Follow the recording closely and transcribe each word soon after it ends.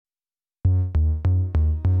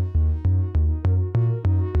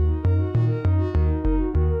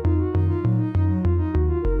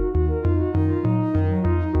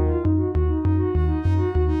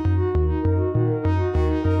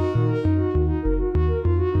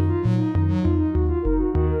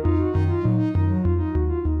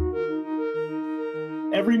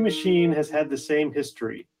Every machine has had the same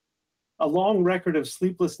history, a long record of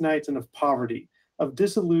sleepless nights and of poverty, of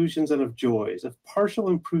disillusions and of joys, of partial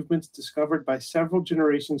improvements discovered by several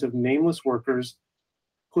generations of nameless workers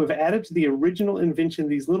who have added to the original invention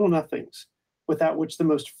these little nothings, without which the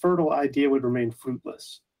most fertile idea would remain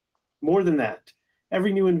fruitless. More than that,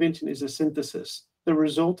 every new invention is a synthesis, the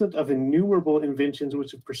resultant of innumerable inventions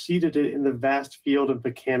which have preceded it in the vast field of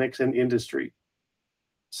mechanics and industry.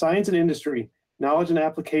 Science and industry, knowledge and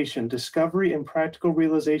application, discovery and practical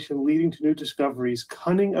realization leading to new discoveries,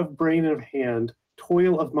 cunning of brain and of hand,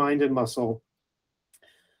 toil of mind and muscle,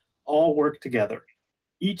 all work together.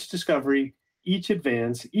 Each discovery, each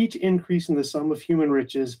advance, each increase in the sum of human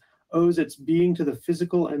riches owes its being to the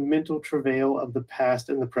physical and mental travail of the past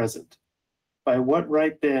and the present. By what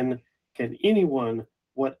right, then, can anyone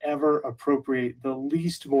whatever appropriate the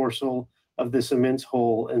least morsel of this immense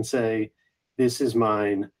whole and say, "This is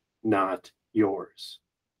mine, not yours"?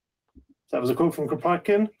 So that was a quote from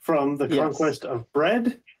Kropotkin from The Conquest of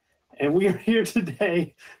Bread. And we are here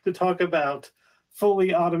today to talk about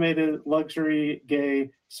fully automated luxury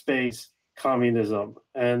gay space communism.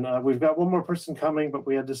 And we've got one more person coming, but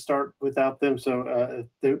we had to start without them. So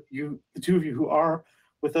the two of you who are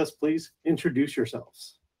with us, please introduce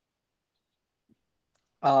yourselves.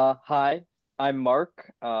 Hi, I'm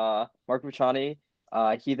Mark, Mark Vachani,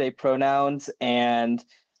 he, they pronouns, and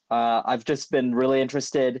I've just been really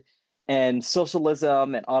interested in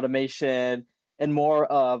socialism and automation and more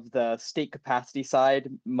of the state capacity side,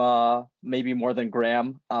 maybe more than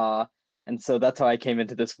Graham. And so that's how I came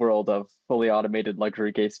into this world of fully automated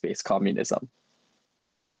luxury gay space communism.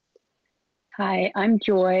 Hi, I'm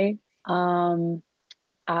Joy.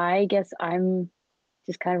 I guess I'm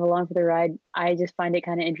just kind of along for the ride. I just find it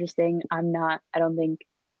kind of interesting. I don't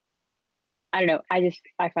know.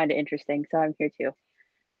 I find it interesting. So I'm here too.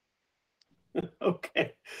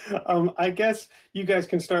 Okay. I guess you guys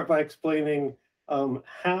can start by explaining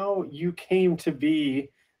how you came to be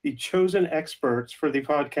the chosen experts for the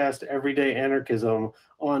podcast Everyday Anarchism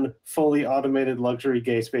on fully automated luxury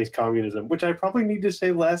gay space communism, which I probably need to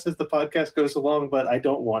say less as the podcast goes along, but I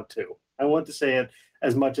don't want to. I want to say it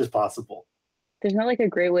as much as possible. There's not like a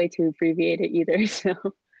great way to abbreviate it either.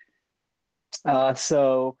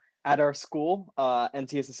 So at our school,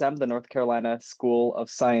 NCSSM, the North Carolina School of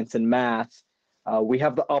Science and Math, we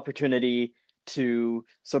have the opportunity to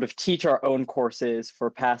sort of teach our own courses for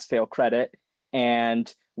pass-fail credit.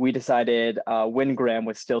 And we decided when Graham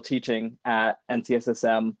was still teaching at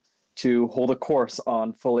NCSSM to hold a course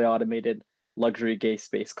on fully automated luxury gay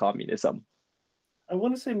space communism. I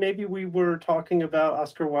want to say maybe we were talking about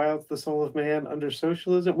Oscar Wilde's The Soul of Man Under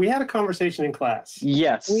Socialism. We had a conversation in class.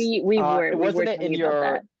 Yes. We were. Wasn't it in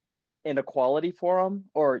your inequality forum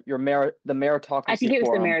or the meritocracy? I think it was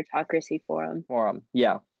forum? the meritocracy forum.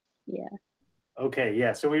 Yeah. Yeah. Okay,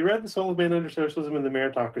 yeah. So we read The Soul of Man Under Socialism in the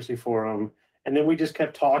meritocracy forum, and then we just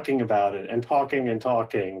kept talking about it and talking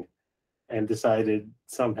and decided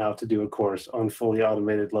somehow to do a course on fully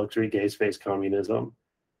automated luxury gay space communism.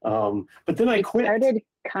 But then I quit. It started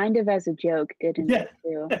kind of as a joke, didn't it?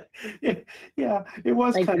 Too? Yeah, it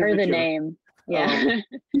was like kind of per a the joke. Name. Yeah.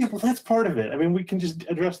 Yeah, well, that's part of it. I mean, we can just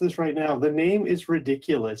address this right now. The name is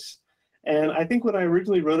ridiculous. And I think when I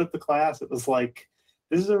originally wrote up the class, it was like,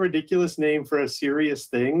 this is a ridiculous name for a serious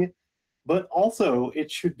thing, but also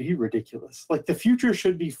it should be ridiculous. Like, the future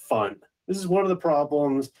should be fun. This is one of the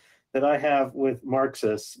problems that I have with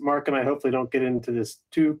Marxists. Mark and I hopefully don't get into this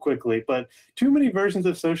too quickly, but too many versions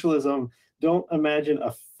of socialism don't imagine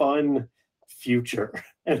a fun future.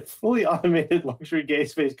 And fully automated luxury gay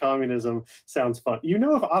space communism sounds fun. You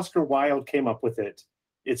know, if Oscar Wilde came up with it,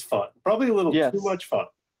 it's fun. Probably a little too much fun.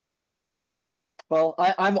 Well,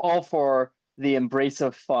 I'm all for the embrace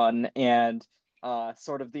of fun and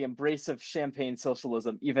sort of the embrace of champagne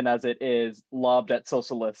socialism, even as it is lobbed at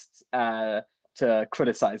socialists to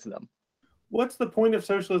criticize them. What's the point of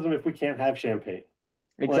socialism if we can't have champagne?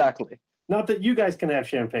 Exactly. Like, not that you guys can have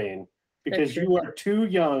champagne, because you are too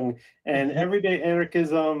young, and everyday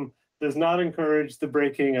anarchism does not encourage the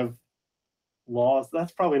breaking of laws.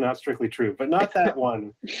 That's probably not strictly true, but not that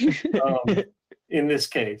one in this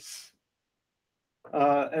case.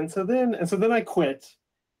 And so then I quit,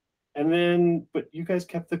 but you guys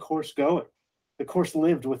kept the course going. The course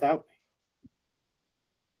lived without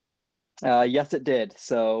me. Yes, it did.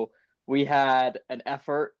 So we had an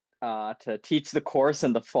effort to teach the course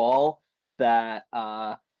in the fall that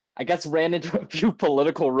I guess ran into a few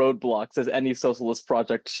political roadblocks, as any socialist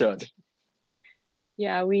project should.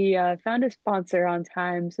 Yeah, we found a sponsor on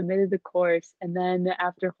time, submitted the course, and then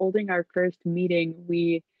after holding our first meeting,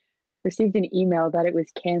 we received an email that it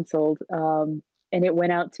was canceled. and it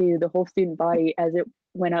went out to the whole student body as it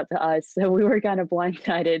went out to us. So we were kind of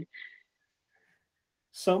blindsided.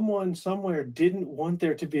 Someone somewhere didn't want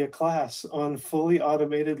there to be a class on fully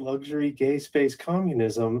automated luxury gay space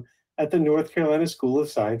communism at the North Carolina School of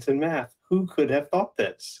Science and Math. Who could have thought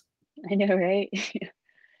this? I know, right?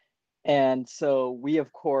 And so we,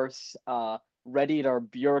 of course, readied our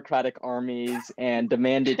bureaucratic armies and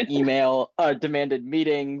demanded demanded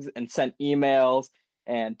meetings and sent emails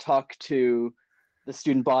and talked to the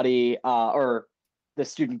student body or the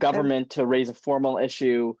student government to raise a formal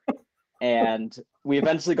issue. And we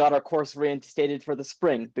eventually got our course reinstated for the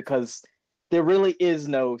spring because there really is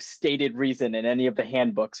no stated reason in any of the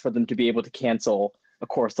handbooks for them to be able to cancel a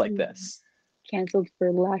course like this. Canceled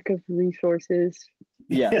for lack of resources.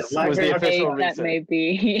 Yes, lack was the of- official That reason. may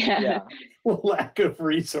be. Yeah. Lack of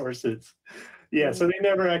resources. Yeah, so they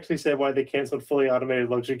never actually said why they canceled fully automated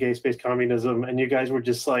luxury gay space communism, and you guys were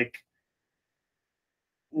just like,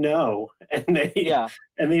 no, and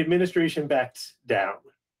and the administration backed down.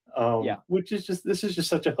 Which is this is just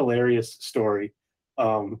such a hilarious story.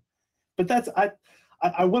 But that's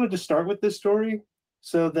I wanted to start with this story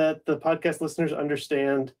so that the podcast listeners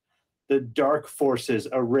understand the dark forces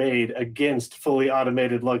arrayed against fully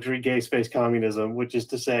automated luxury gay space communism, which is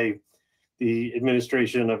to say, the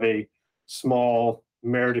administration of a small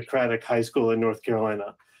meritocratic high school in North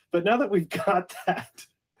Carolina. But now that we've got that,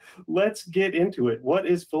 let's get into it. What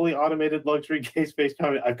is fully automated luxury gay space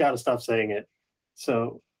communism? I've got to stop saying it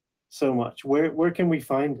so much. Where can we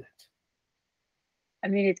find it? I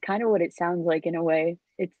mean, it's kind of what it sounds like in a way.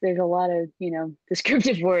 There's a lot of,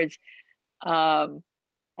 descriptive words.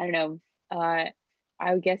 I don't know.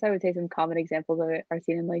 I guess I would say some common examples of it are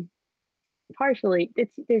seen in like partially.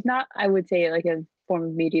 There's not, I would say, like a form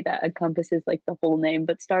of media that encompasses like the whole name,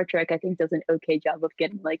 but Star Trek I think does an okay job of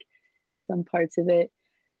getting like some parts of it.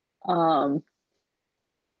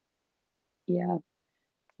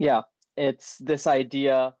 Yeah, it's this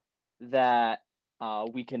idea that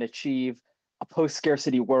we can achieve a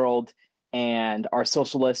post-scarcity world and our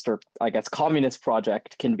socialist or I guess communist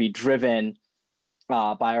project can be driven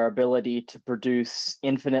by our ability to produce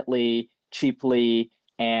infinitely, cheaply,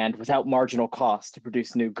 and without marginal cost to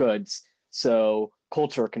produce new goods. So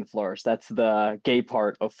culture can flourish. That's the gay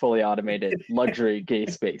part of fully automated luxury gay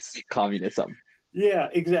space communism. Yeah,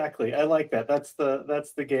 exactly. I like that. That's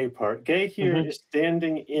the gay part. Gay here is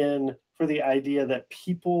standing in for the idea that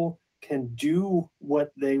people can do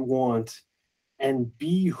what they want and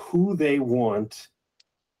be who they want,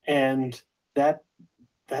 and that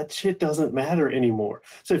shit doesn't matter anymore.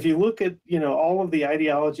 So if you look at, all of the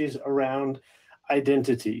ideologies around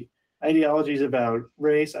identity, ideologies about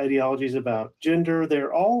race, ideologies about gender,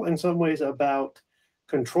 they're all in some ways about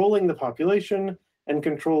controlling the population and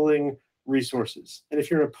controlling resources. And if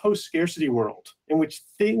you're in a post-scarcity world in which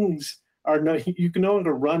things you can no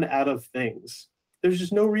longer run out of things, there's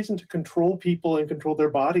just no reason to control people and control their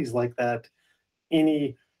bodies like that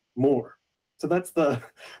anymore. So that's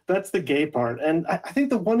the gay part. And I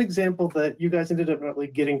think the one example that you guys ended up really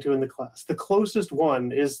getting to in the class, the closest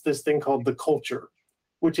one is this thing called The Culture,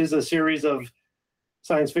 which is a series of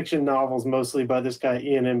science fiction novels, mostly by this guy,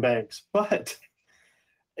 Ian M. Banks. But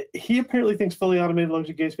he apparently thinks fully automated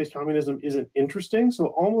luxury gay space communism isn't interesting. So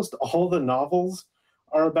almost all the novels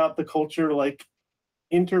are about the culture, like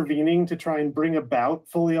intervening to try and bring about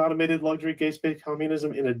fully automated luxury gay space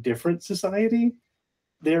communism in a different society.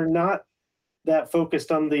 They're not that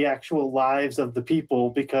focused on the actual lives of the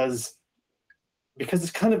people because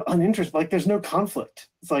it's kind of uninteresting. Like there's no conflict.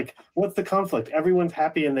 It's like, what's the conflict? Everyone's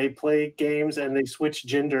happy and they play games and they switch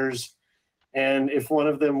genders. And if one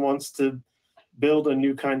of them wants to build a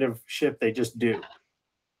new kind of ship, they just do.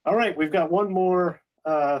 All right, we've got one more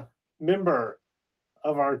member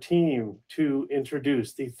of our team to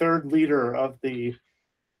introduce, the third leader of the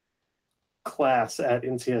class at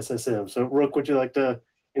NCSSM. So Rook, would you like to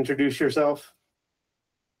introduce yourself?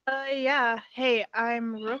 Yeah. Hey,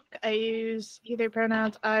 I'm Rook. I use either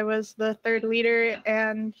pronouns. I was the third leader,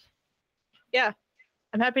 and yeah,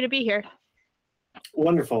 I'm happy to be here.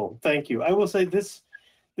 Wonderful. Thank you. I will say this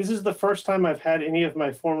is the first time I've had any of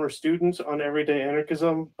my former students on Everyday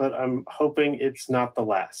Anarchism, but I'm hoping it's not the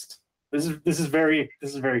last. This is very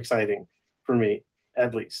exciting for me,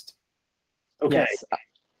 at least. Okay. Yes.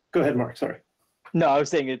 Go ahead, Mark. Sorry. No, I was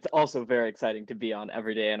saying it's also very exciting to be on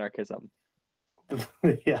Everyday Anarchism,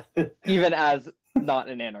 Yeah. even as not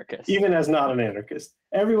an anarchist. Even as not an anarchist.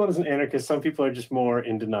 Everyone is an anarchist. Some people are just more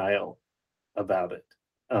in denial about it.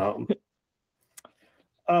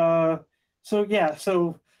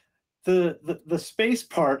 So the space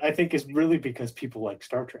part, I think, is really because people like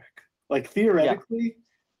Star Trek. Like theoretically,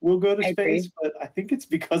 will go to I agree. space, but I think it's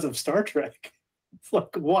because of Star Trek. It's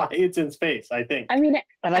like why it's in space, I think. I mean,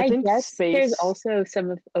 And I I think guess there's space. also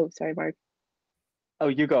some of. Oh, sorry, Mark. Oh,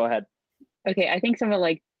 you go ahead. Okay, I think some of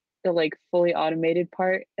like the like fully automated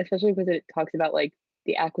part, especially because it talks about like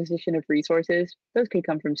the acquisition of resources, those could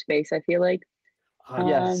come from space, I feel like.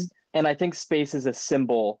 Yes, and I think space is a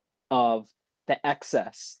symbol of the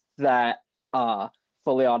excess that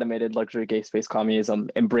fully automated luxury gay space communism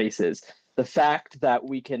embraces. The fact that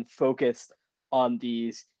we can focus on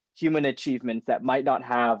these human achievements that might not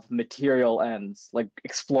have material ends, like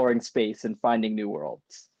exploring space and finding new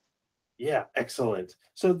worlds. Yeah, excellent.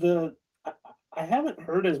 So I haven't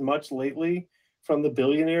heard as much lately from the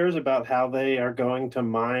billionaires about how they are going to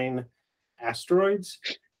mine asteroids,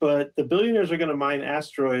 but the billionaires are going to mine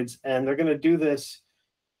asteroids, and they're going to do this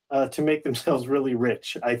to make themselves really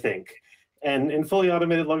rich, I think. And in fully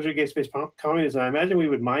automated luxury gay space communism, I imagine we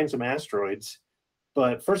would mine some asteroids,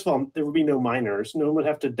 but first of all, there would be no miners. No one would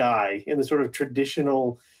have to die in the sort of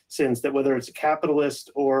traditional sense that whether it's a capitalist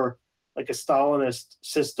or like a Stalinist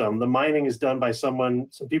system, the mining is done by some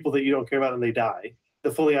people that you don't care about, and they die.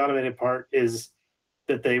 The fully automated part is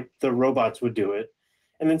that the robots would do it.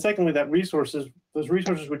 And then secondly, those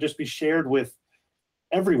resources would just be shared with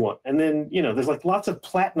everyone. And then, there's like lots of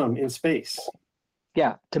platinum in space.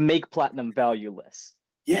 Yeah, to make platinum valueless.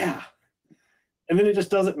 Yeah. And then it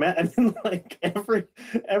just doesn't matter. And then like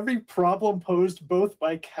every problem posed both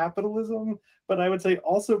by capitalism, but I would say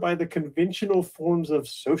also by the conventional forms of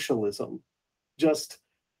socialism, just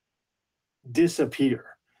disappear.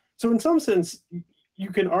 So in some sense,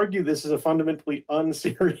 you can argue this is a fundamentally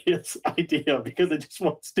unserious idea because it just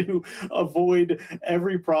wants to avoid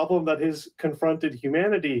every problem that has confronted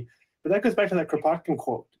humanity. But that goes back to that Kropotkin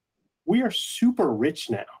quote. We are super rich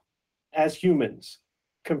now as humans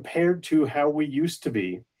compared to how we used to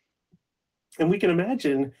be. And we can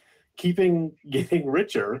imagine getting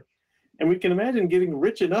richer, and we can imagine getting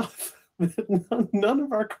rich enough that none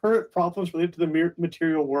of our current problems related to the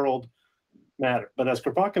material world matter. But as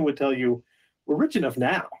Kropotkin would tell you, we're rich enough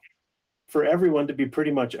now for everyone to be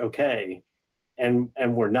pretty much okay, and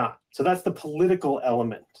we're not. So that's the political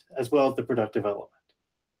element as well as the productive element.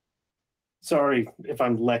 Sorry if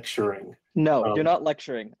I'm lecturing. No, you're not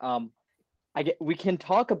lecturing. We can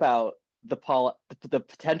talk about the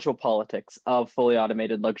potential politics of fully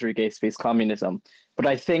automated luxury gay space communism, but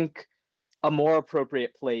I think a more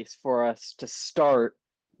appropriate place for us to start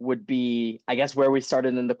would be, I guess, where we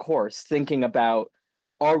started in the course, thinking about,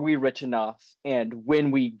 are we rich enough, and when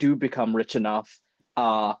we do become rich enough,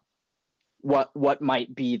 what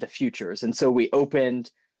might be the futures. And so we opened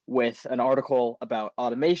with an article about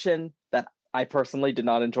automation that I personally did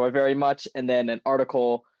not enjoy very much, and then an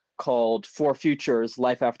article called For Futures,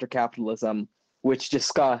 Life After Capitalism, which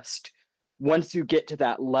discussed once you get to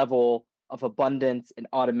that level of abundance and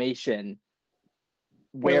automation,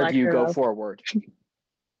 where do you go forward?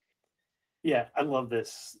 Yeah, I love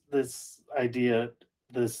this idea,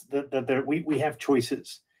 that we have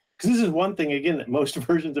choices. Because this is one thing, again, that most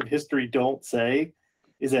versions of history don't say,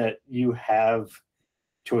 is that you have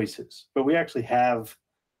choices. But we actually have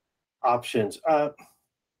options.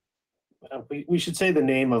 We should say the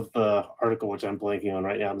name of the article, which I'm blanking on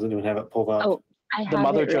right now. Does anyone have it pulled up? Oh, I have The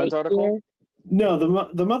Mother it Jones right article? here. No,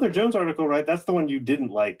 the Mother Jones article, right? That's the one you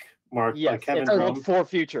didn't like, Mark, by Yes, Kevin it's Drum. called For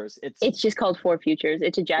Futures. It's just called For Futures.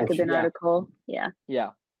 It's a Jacobin Yeah. article. Yeah. Yeah.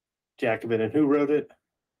 Jacobin, and who wrote it?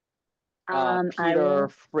 I Peter will.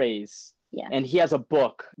 Phrase. Yeah. And he has a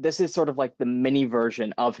book. This is sort of like the mini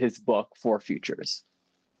version of his book, For Futures.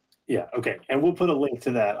 Yeah, okay. And we'll put a link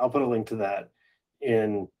to that. I'll put a link to that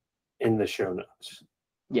in the show notes.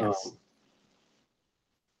 Yes.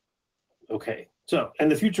 Okay. So, and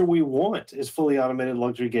the future we want is fully automated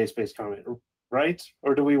luxury gay space communism, right?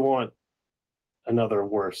 Or do we want another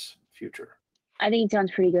worse future? I think it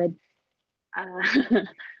sounds pretty good.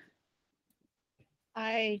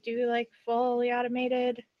 I do like fully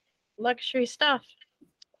automated luxury stuff.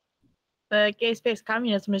 The gay space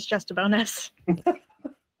communism is just a bonus.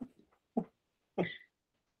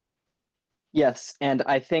 Yes, and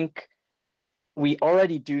I think we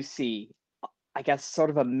already do see, I guess, sort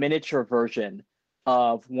of a miniature version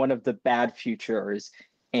of one of the bad futures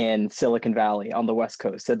in Silicon Valley on the West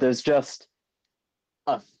Coast. That there's just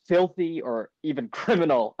a filthy or even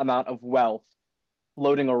criminal amount of wealth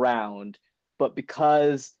floating around, but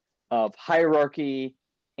because of hierarchy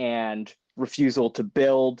and refusal to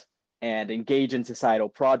build and engage in societal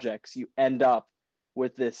projects, you end up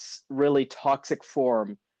with this really toxic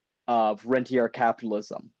form of rentier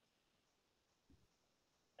capitalism.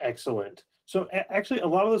 Excellent. So actually, a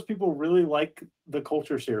lot of those people really like the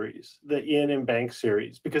Culture series, the Ian M. Banks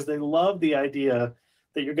series, because they love the idea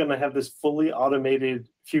that you're going to have this fully automated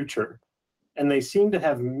future. And they seem to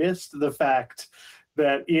have missed the fact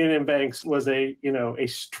that Ian M. Banks was a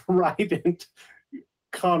strident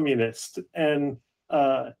communist and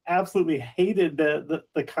absolutely hated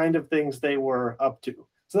the kind of things they were up to.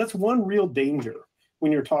 So that's one real danger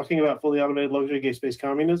when you're talking about fully automated luxury gay space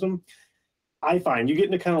communism. I find you get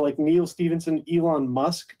into kind of like Neil Stephenson, Elon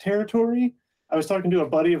Musk territory. I was talking to a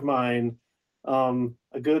buddy of mine,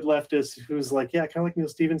 a good leftist, who's like, yeah, kind of like Neil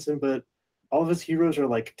Stephenson, but all of his heroes are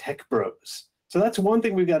like tech bros. So that's one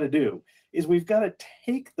thing we've got to do, is we've got to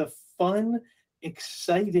take the fun,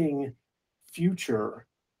 exciting future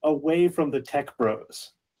away from the tech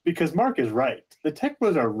bros. Because Mark is right. The tech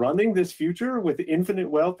bros are running this future with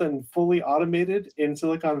infinite wealth and fully automated in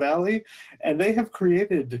Silicon Valley, and they have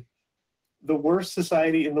created the worst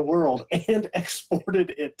society in the world and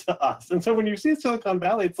exported it to us. And so when you see Silicon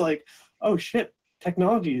Valley, it's like, oh shit,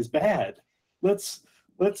 technology is bad. Let's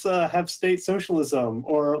have state socialism,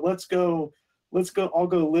 or let's all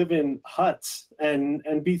go live in huts and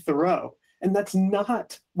be Thoreau. And that's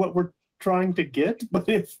not what we're trying to get. But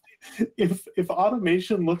if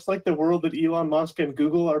automation looks like the world that Elon Musk and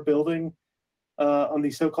Google are building on the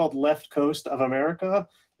so-called left coast of America,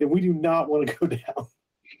 then we do not want to go down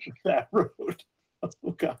that road.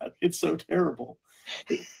 Oh God, it's so terrible.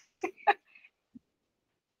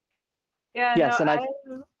 Yeah. Yes, no,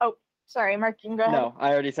 and oh, sorry, Mark, you can go ahead. No,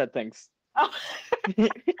 I already said things. Oh.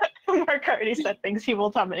 Mark already said things. He will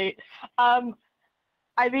dominate. I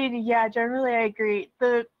mean, yeah, generally I agree.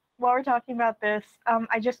 While we're talking about this,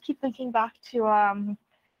 I just keep thinking back to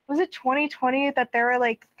was it 2020 that there were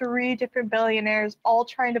like 3 different billionaires all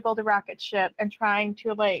trying to build a rocket ship and trying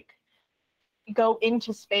to like go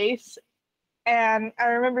into space. And I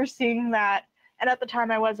remember seeing that, and at the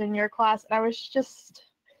time I was in your class, and I was just,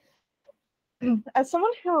 as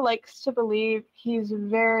someone who likes to believe he's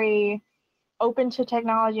very open to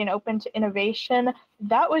technology and open to innovation,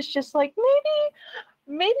 that was just like,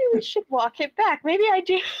 maybe we should walk it back. Maybe I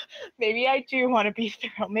do want to be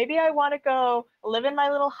Thoreau. Maybe I want to go live in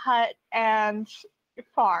my little hut and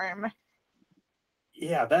farm.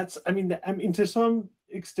 Yeah, I mean, to some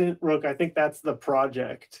extent, Rook, I think that's the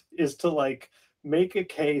project, is to like make a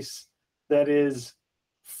case that is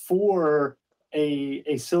for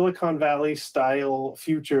a Silicon Valley style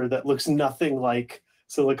future that looks nothing like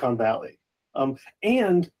Silicon Valley.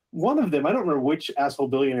 And one of them, I don't remember which asshole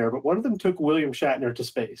billionaire, but one of them took William Shatner to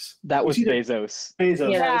space. That was Bezos.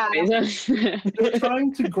 Bezos. Yeah, that was Bezos. They're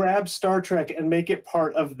trying to grab Star Trek and make it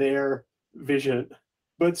part of their vision.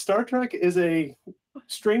 But Star Trek is a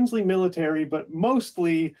strangely military, but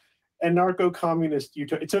mostly anarcho-communist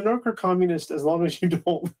utopia. It's anarcho-communist as long as you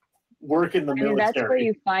don't work in the military. That's where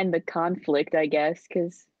you find the conflict, I guess,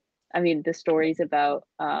 because, I mean, the stories about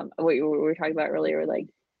what we were talking about earlier, like,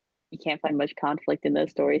 you can't find much conflict in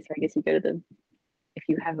those stories. So I guess you go to if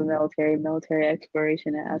you have a military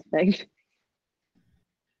exploration aspect.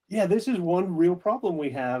 Yeah, this is one real problem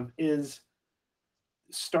we have, is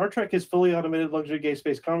Star Trek is fully automated luxury gay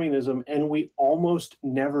space communism, and we almost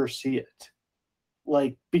never see it.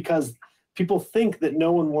 Like, because people think that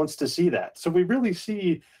no one wants to see that. So we really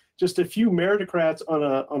see just a few meritocrats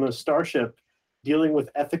on a starship dealing with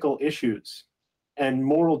ethical issues and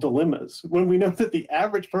moral dilemmas, when we know that the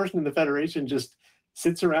average person in the Federation just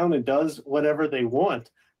sits around and does whatever they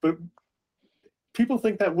want. But people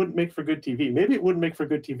think that wouldn't make for good TV. Maybe it wouldn't make for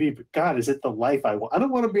good TV, but God, is it the life I want? I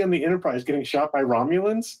don't want to be on the Enterprise getting shot by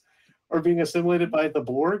Romulans or being assimilated by the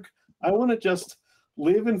Borg. I want to just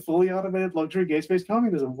live in fully automated luxury gay space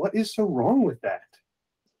communism. What is so wrong with that?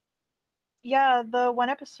 Yeah, the one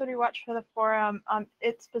episode we watched for the forum,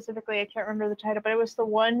 it specifically, I can't remember the title, but it was the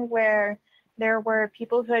one where there were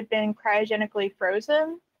people who had been cryogenically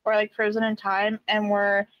frozen, or like frozen in time, and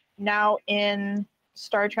were now in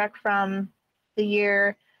Star Trek from the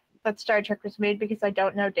year that Star Trek was made, because I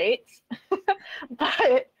don't know dates.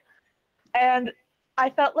 And I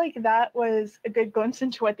felt like that was a good glimpse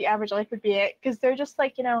into what the average life would be, because they're just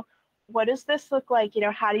like, what does this look like?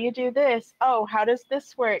 How do you do this? Oh, how does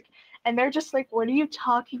this work? And they're just like, what are you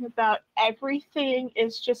talking about? Everything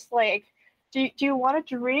is just like, do you want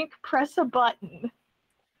to drink? Press a button.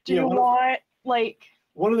 Do you want, like...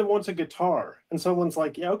 One of them wants a guitar, and someone's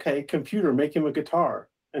like, yeah, okay, computer, make him a guitar.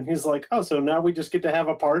 And he's like, oh, so now we just get to have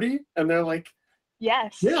a party? And they're like,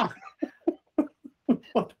 yes. Yeah.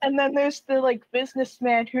 And then there's the, like,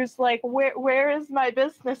 businessman who's like, where is my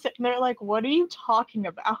business? And they're like, what are you talking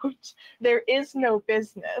about? There is no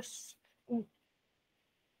business.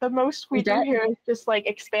 The most we do here is just, like,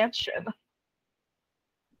 expansion.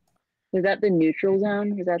 Was that the neutral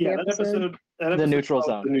zone? Was that Yeah, the episode? that The episode neutral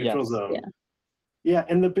called zone, The neutral yes. zone. Yeah. Yeah,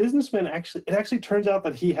 and the businessman it actually turns out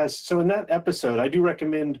that he has, so in that episode, I do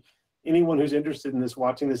recommend anyone who's interested in this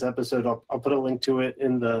watching this episode, I'll put a link to it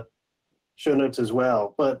in the show notes as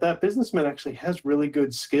well. But that businessman actually has really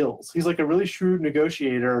good skills. He's like a really shrewd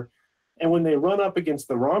negotiator. And when they run up against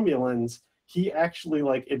the Romulans, he actually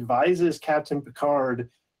like advises Captain Picard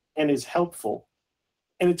and is helpful.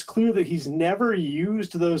 And it's clear that he's never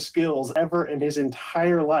used those skills ever in his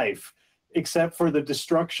entire life, except for the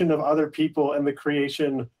destruction of other people and the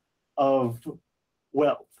creation of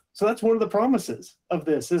wealth. So that's one of the promises of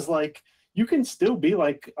this is like, you can still be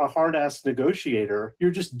like a hard-ass negotiator.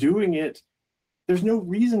 You're just doing it. There's no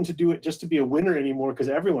reason to do it just to be a winner anymore because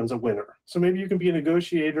everyone's a winner. So maybe you can be a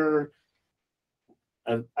negotiator.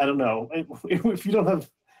 I don't know. If you don't have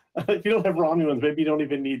Romulans, maybe you don't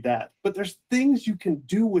even need that. But there's things you can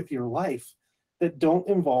do with your life that don't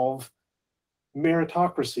involve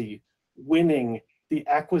meritocracy, winning, the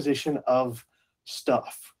acquisition of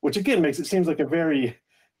stuff, which again makes it seems like a vision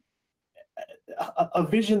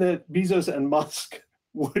that Bezos and Musk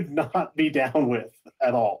would not be down with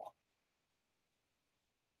at all.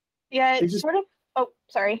 Yeah, it's sort of. Oh,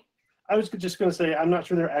 sorry. I was just going to say, I'm not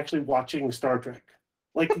sure they're actually watching Star Trek.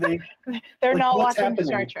 Like they're like, not what's watching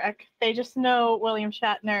Star happening? Trek. They just know William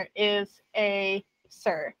Shatner is a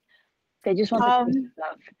sir. They just want the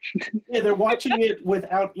stuff. Yeah, they're watching it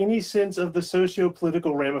without any sense of the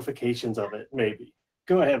socio-political ramifications of it. Maybe.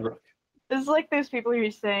 Go ahead, Brooke. It's like those people who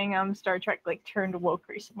are saying Star Trek like turned woke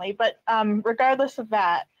recently. But regardless of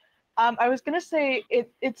that, I was gonna say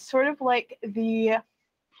it's sort of like the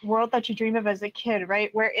world that you dream of as a kid,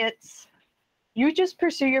 right? Where it's you just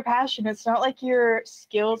pursue your passion. It's not like your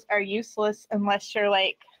skills are useless unless you're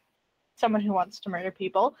like someone who wants to murder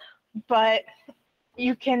people. But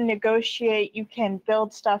you can negotiate, you can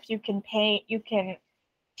build stuff, you can paint, you can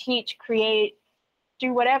teach, create,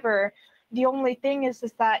 do whatever. The only thing is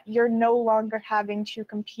that you're no longer having to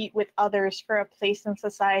compete with others for a place in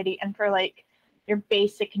society and for like your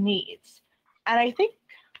basic needs. And I think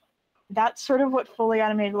that's sort of what fully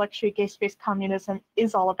automated luxury gay-space communism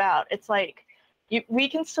is all about. It's like we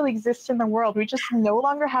can still exist in the world. We just no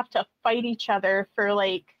longer have to fight each other for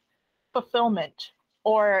like fulfillment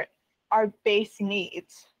or our base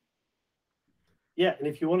needs. Yeah, and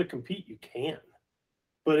if you want to compete, you can.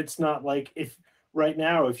 But it's not like if right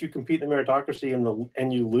now, if you compete in the meritocracy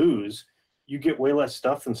and you lose, you get way less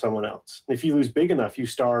stuff than someone else. If you lose big enough, you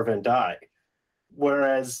starve and die.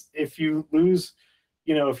 Whereas if you lose,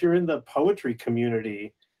 if you're in the poetry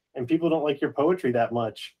community and people don't like your poetry that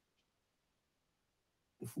much,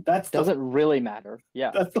 Doesn't really matter.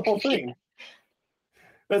 Yeah. That's the whole thing.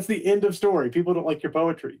 That's the end of story. People don't like your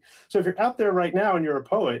poetry. So if you're out there right now and you're a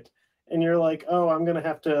poet and you're like, oh, I'm going to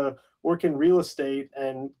have to work in real estate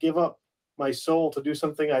and give up my soul to do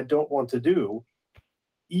something I don't want to do,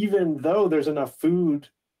 even though there's enough food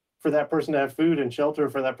for that person to have food and shelter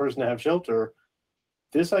for that person to have shelter,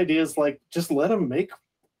 this idea is like, just let them make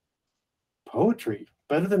poetry.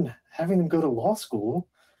 Better than having them go to law school.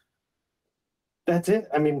 That's it.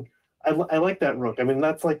 I mean, I like that, Rook. I mean,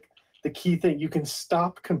 that's like the key thing. You can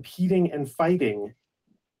stop competing and fighting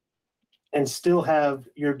and still have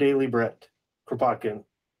your daily bread. Kropotkin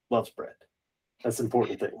loves bread. That's the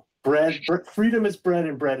important thing. Freedom is bread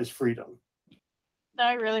and bread is freedom.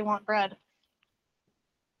 I really want bread.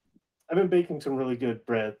 I've been baking some really good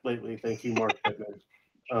bread lately. Thank you, Mark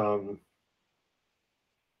Bittman.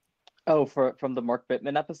 From the Mark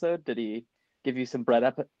Bittman episode, did he give you some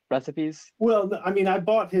bread recipes? Well, I mean, I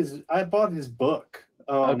bought his book.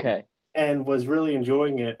 Okay. And was really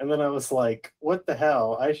enjoying it. And then I was like, what the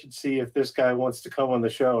hell? I should see if this guy wants to come on the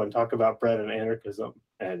show and talk about bread and anarchism.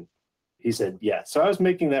 And he said, yeah. So I was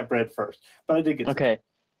making that bread first, but I did get Okay.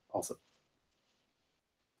 Also.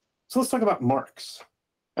 So let's talk about Marx.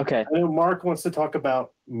 Okay. I know Mark wants to talk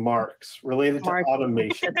about Marx related Mark to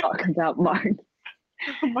automation. Talk about Mark.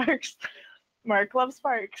 Mark loves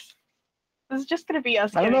Marx. This is just gonna be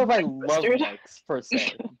us. I don't know if I getting love twisted. Marx per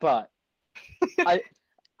se, but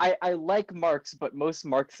I like Marx, but most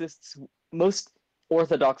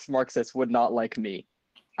orthodox Marxists would not like me,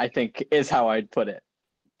 I think is how I'd put it.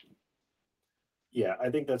 Yeah, I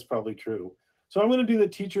think that's probably true. So I'm going to do the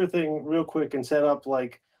teacher thing real quick and set up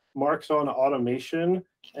like Marx on automation,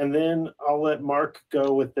 and then I'll let Mark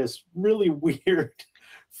go with this really weird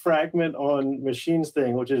fragment on machines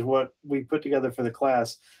thing, which is what we put together for the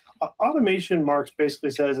class. Automation, Marx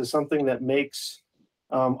basically says, is something that makes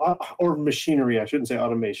or machinery, I shouldn't say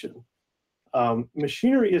automation.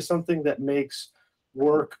 Machinery is something that makes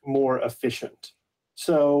work more efficient.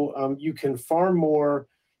 So you can farm more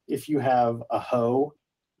if you have a hoe.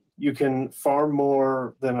 You can farm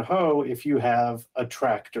more than a hoe if you have a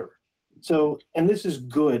tractor. So, and this is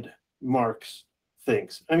good, Marx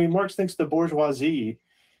thinks. I mean, Marx thinks the bourgeoisie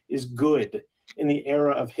is good in the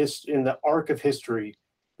era of in the arc of history,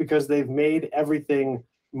 because they've made everything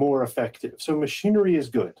more effective. So machinery is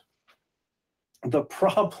good. The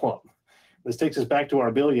problem, this takes us back to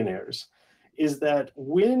our billionaires, is that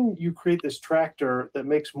when you create this tractor that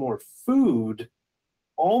makes more food,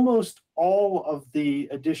 almost all of the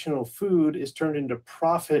additional food is turned into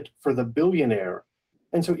profit for the billionaire.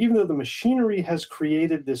 And so even though the machinery has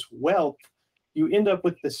created this wealth, you end up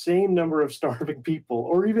with the same number of starving people,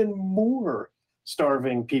 or even more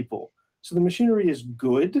starving people. So the machinery is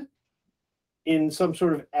good in some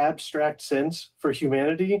sort of abstract sense for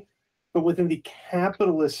humanity, but within the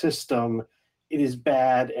capitalist system, it is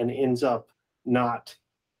bad and ends up not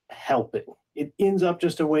helping. It ends up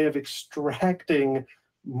just a way of extracting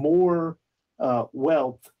more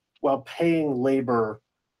wealth while paying labor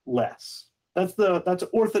less. That's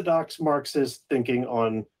orthodox Marxist thinking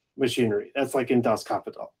on machinery. That's like in Das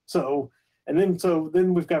Kapital. So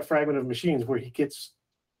then we've got Fragment of Machines, where he gets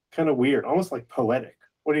kind of weird, almost like poetic.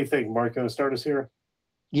 What do you think, Mark? Going to start us here?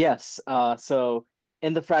 Yes. So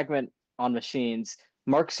in the Fragment on Machines,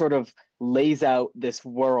 Marx sort of lays out this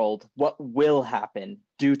world, what will happen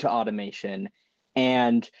due to automation.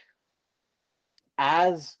 And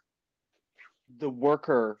as the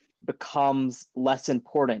worker becomes less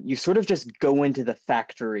important, you sort of just go into the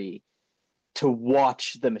factory to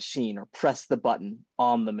watch the machine or press the button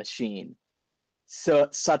on the machine, so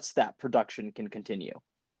such that production can continue.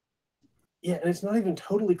 Yeah, and it's not even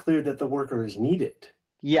totally clear that the worker is needed.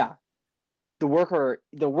 Yeah. The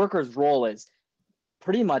worker's role is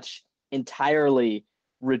pretty much entirely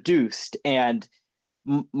reduced, and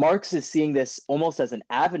Marx is seeing this almost as an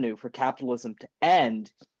avenue for capitalism to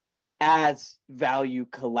end as value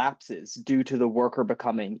collapses due to the worker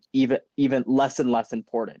becoming even less and less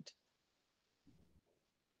important.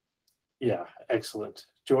 Yeah, excellent.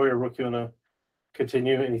 Joy or Rook, you want to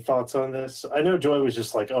continue? Any thoughts on this? I know Joy was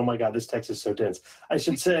just like, "Oh my God, this text is so dense." I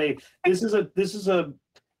should say this is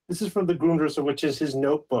from the Grundrisse, which is his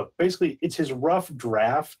notebook. Basically, it's his rough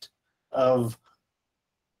draft of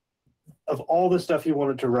all the stuff he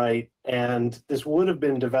wanted to write, and this would have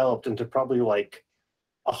been developed into probably like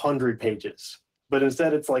 100 pages, but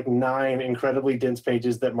instead it's like 9 incredibly dense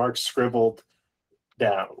pages that Marx scribbled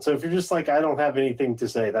down. So if you're just like, I don't have anything to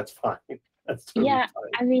say, that's fine. That's totally Yeah,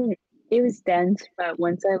 fine. I mean, it was dense, but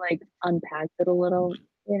once I like unpacked it a little,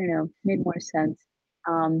 I don't know, made more sense.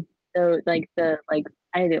 So like we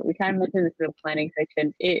kind of mentioned this in the planning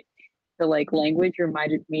section. The like language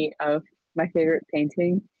reminded me of my favorite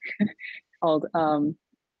painting called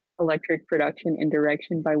Electric Production and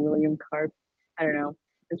Direction by William Karp. I don't know,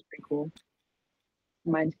 it's pretty cool.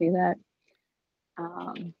 Reminds me of that.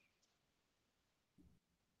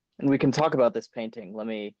 And we can talk about this painting. Let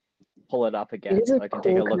me pull it up again so I can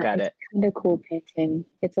take a look at it. Kind of cool painting.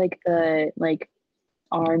 It's like the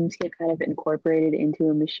arms get kind of incorporated into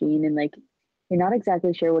a machine, and like you're not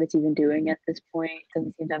exactly sure what it's even doing at this point. It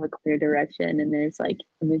doesn't seem to have a clear direction, and there's like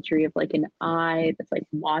imagery of like an eye that's like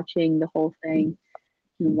watching the whole thing,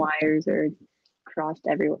 and wires are crossed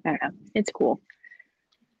everywhere. I don't know. It's cool.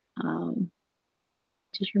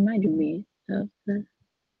 Just reminded me of the.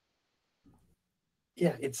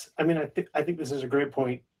 Yeah, I think this is a great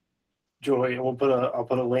point, Joy, and I'll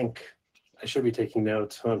put a link. I should be taking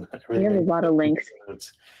notes on everything. We have a lot of links.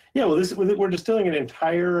 Yeah, well, we're distilling an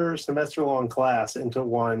entire semester-long class into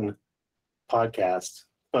one podcast.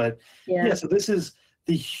 But yeah, so this is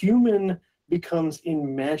the human becomes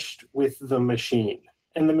enmeshed with the machine.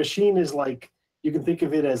 And the machine is like, you can think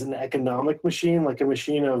of it as an economic machine, like a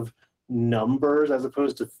machine of numbers as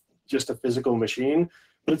opposed to just a physical machine.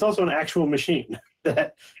 But it's also an actual machine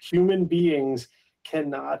that human beings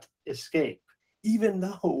cannot escape, even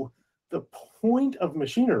though the point of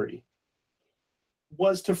machinery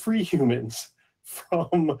was to free humans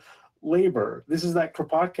from labor. This is that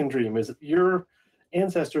Kropotkin dream, is your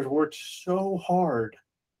ancestors worked so hard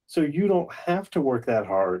so you don't have to work that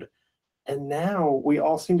hard. And now we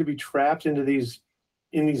all seem to be trapped into these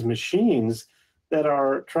machines that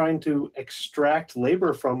are trying to extract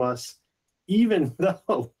labor from us, even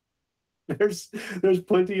though there's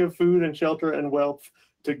plenty of food and shelter and wealth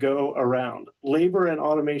to go around. Labor and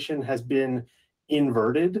automation has been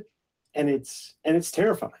inverted, and it's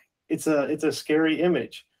terrifying. It's a scary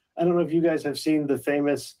image. I don't know if you guys have seen the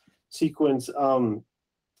famous sequence in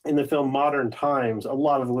the film Modern Times. A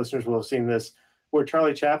lot of the listeners will have seen this, where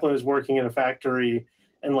Charlie Chaplin is working in a factory,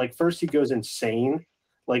 and like first he goes insane,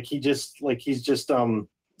 he's just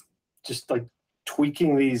just like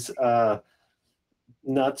tweaking these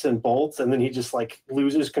nuts and bolts, and then he just like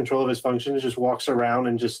loses control of his functions, just walks around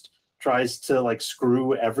and just tries to like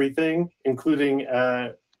screw everything, including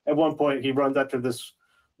at one point he runs after this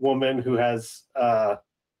woman who has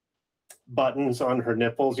buttons on her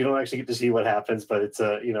nipples. You don't actually get to see what happens, but it's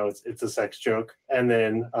a it's a sex joke. And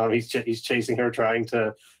then he's chasing her, trying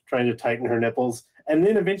to tighten her nipples, and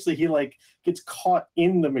then eventually he like gets caught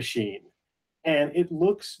in the machine, and it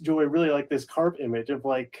looks, Joy, really like this carp image of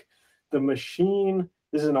like the machine.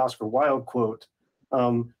 This is an Oscar Wilde quote.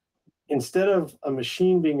 Instead of a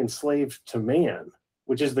machine being enslaved to man,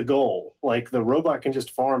 which is the goal, like the robot can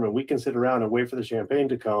just farm and we can sit around and wait for the champagne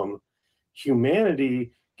to come,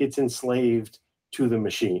 humanity gets enslaved to the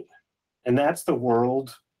machine. And that's the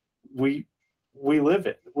world we live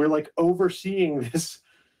in. We're like overseeing this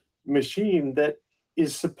machine that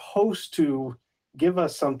is supposed to give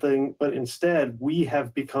us something, but instead we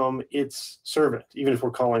have become its servant, even if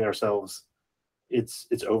we're calling ourselves its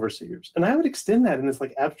overseers. And I would extend that in this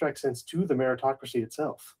like abstract sense to the meritocracy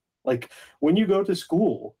itself. Like when you go to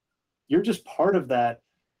school, you're just part of that.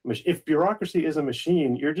 If bureaucracy is a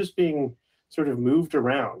machine, you're just being sort of moved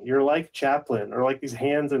around. You're like Chaplin, or like these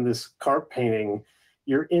hands in this carp painting.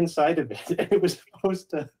 You're inside of it. And it was supposed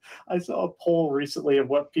to, I saw a poll recently of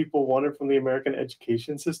what people wanted from the American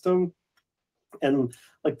education system. And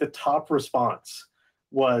like the top response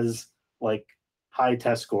was like high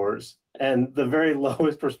test scores. And the very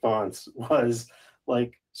lowest response was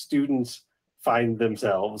like students find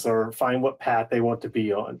themselves or find what path they want to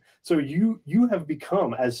be on. So you have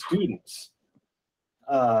become, as students.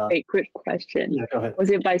 Wait, quick question. Yeah, go ahead. Were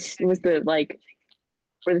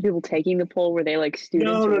the people taking the poll, were they like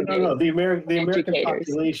students? No. The American educators?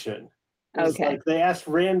 population. Was Okay. like they asked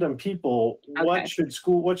random people, what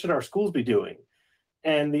should our schools be doing?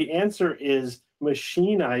 And the answer is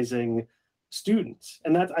machinizing students.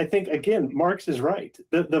 And that's, I think, again, Marx is right.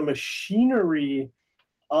 The machinery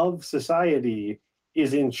of society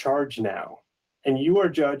is in charge now, and you are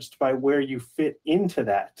judged by where you fit into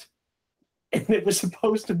that. And it was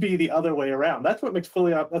supposed to be the other way around. That's what makes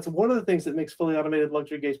that's one of the things that makes fully automated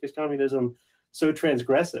luxury gauge-based communism so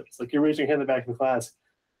transgressive. It's like you're raising your hand in the back in class.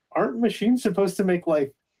 Aren't machines supposed to make life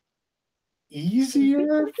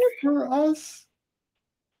easier for us?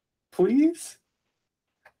 Please?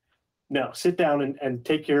 No, sit down and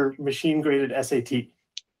take your machine-graded SAT.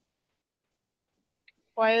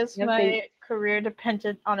 Why is Yep, my career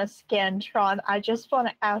dependent on a Scantron? I just want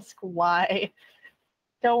to ask why.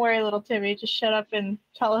 Don't worry, little Timmy. Just shut up and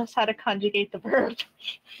tell us how to conjugate the verb.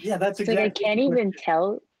 Yeah, that's It's like I exactly. can't even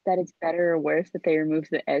tell that it's better or worse that they removed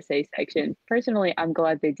the essay section. Personally, I'm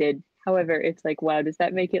glad they did. However, it's like, wow, does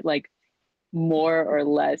that make it like more or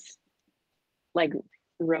less like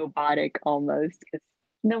robotic almost? Because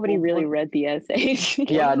nobody Well, really what- read the essays.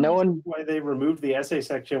 Yeah, One of the no one. reasons why they removed the essay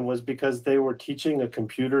section was because they were teaching a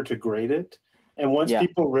computer to grade it. And once Yeah.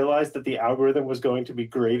 people realized that the algorithm was going to be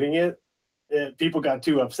grading it, people got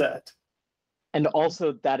too upset. And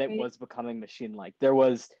also that it Right. was becoming machine-like. There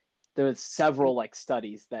was several like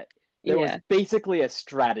studies that there Yeah. was basically a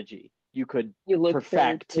strategy you could You look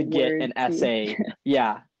perfect for to get words an to- essay.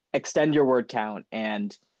 Yeah, extend your word count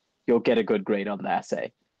and you'll get a good grade on the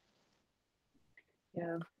essay.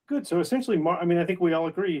 Yeah. Good. So essentially, I mean, I think we all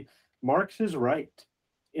agree Marx is right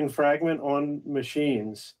in Fragment on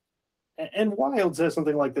Machines. And Wilde says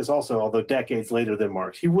something like this also, although decades later than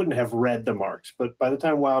Marx. He wouldn't have read the Marx, but by the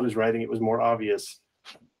time Wilde is writing, it was more obvious.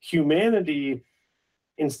 Humanity,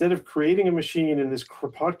 instead of creating a machine in this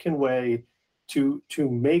Kropotkin way to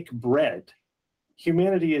make bread,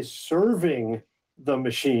 humanity is serving the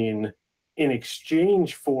machine in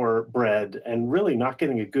exchange for bread and really not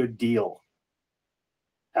getting a good deal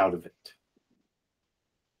out of it.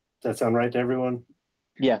 Does that sound right to everyone?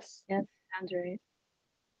 Yes. Sounds right.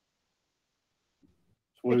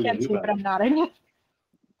 What I are we gonna can't do see, about but I'm nodding. it?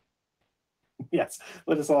 Yes,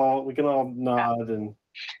 we can all nod and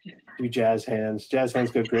do jazz hands. Jazz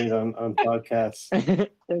hands go great on podcasts.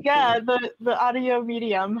 So Yeah, true. the audio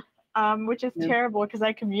medium, which is Yeah. terrible because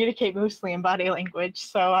I communicate mostly in body language.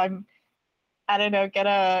 So I don't know,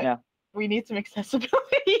 Yeah. we need some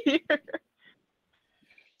accessibility here.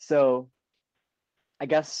 So I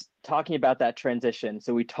guess talking about that transition,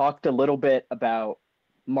 so we talked a little bit about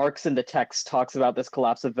Marx in the text talks about this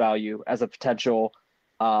collapse of value as a potential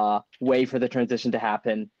way for the transition to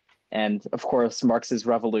happen. And of course, Marx's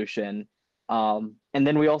revolution. And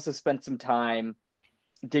then we also spent some time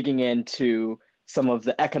digging into some of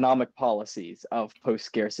the economic policies of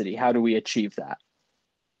post-scarcity. How do we achieve that?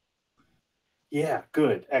 Yeah,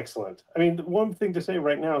 good, excellent. I mean, the one thing to say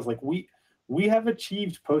right now is like we We have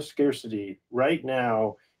achieved post-scarcity right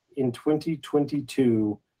now in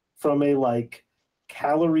 2022 from a like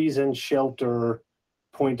calories and shelter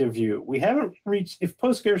point of view. We haven't reached, if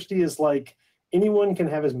post-scarcity is like anyone can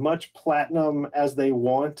have as much platinum as they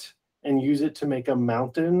want and use it to make a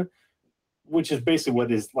mountain, which is basically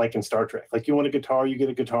what it is like in Star Trek. Like you want a guitar, you get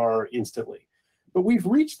a guitar instantly. But we've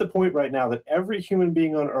reached the point right now that every human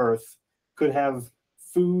being on Earth could have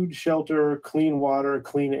food, shelter, clean water,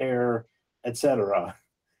 clean air, etc.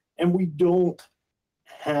 And we don't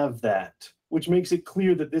have that, which makes it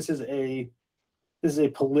clear that this is a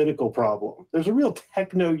political problem. There's a real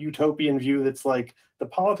techno-utopian view that's like the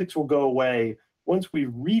politics will go away. Once we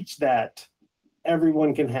reach that,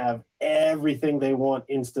 everyone can have everything they want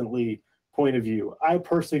instantly point of view. I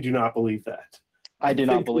personally do not believe that. I do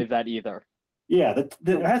not believe that either. Yeah, that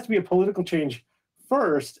there has to be a political change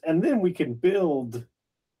first, and then we can build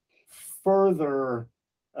further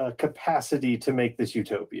capacity to make this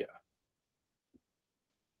utopia.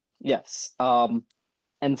 Yes.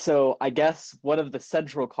 And so I guess one of the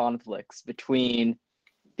central conflicts between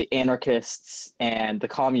the anarchists and the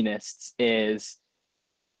communists is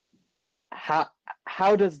how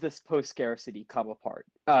does this post-scarcity come apart?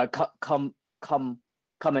 Come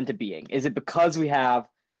into being? Is it because we have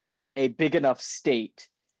a big enough state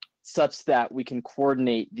such that we can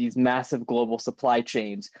coordinate these massive global supply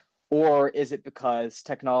chains, or is it because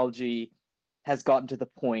technology has gotten to the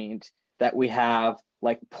point that we have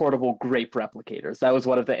like portable grape replicators? That was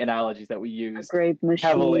one of the analogies that we used Grape machine.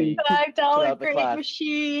 heavily. $5 throughout the grape class.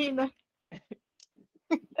 machine.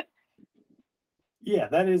 Yeah,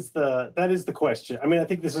 that is the question. I mean, I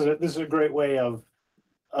think this is a great way of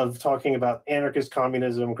talking about anarchist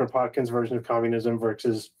communism, Kropotkin's version of communism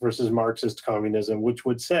versus Marxist communism, which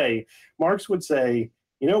would say, Marx would say,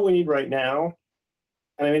 you know what we need right now?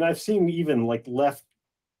 And I mean, I've seen even like left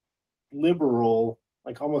liberal,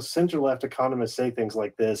 like almost center-left economists say things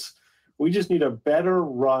like this. We just need a better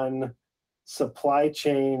run supply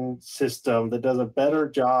chain system that does a better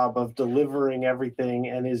job of delivering everything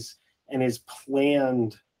and is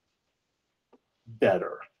planned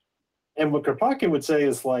better. And what Kropotkin would say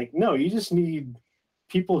is like, no, you just need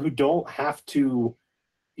people who don't have to,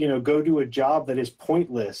 go do a job that is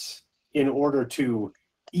pointless in order to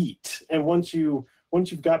eat. And once you've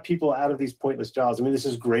got people out of these pointless jobs, I mean, this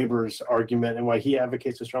is Graeber's argument and why he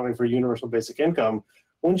advocates so strongly for universal basic income.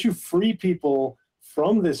 Once you free people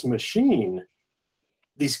from this machine,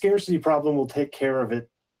 the scarcity problem will take care of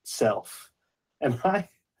itself. And I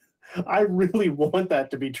really want that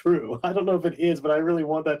to be true. I don't know if it is, but I really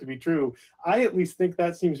want that to be true. I at least think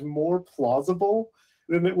that seems more plausible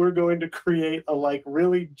than that we're going to create a like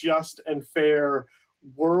really just and fair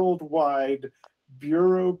worldwide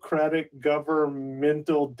bureaucratic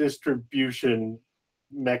governmental distribution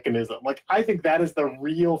mechanism. Like, I think that is the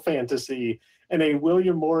real fantasy, and a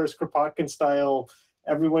William Morris Kropotkin style,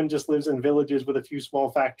 everyone just lives in villages with a few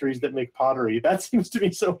small factories that make pottery. That seems to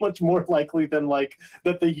be so much more likely than like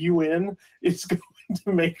that the UN is going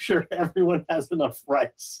to make sure everyone has enough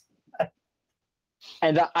rice.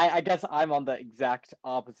 And I guess I'm on the exact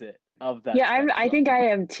opposite of that. Yeah, I think I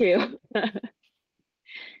am too.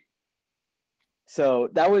 So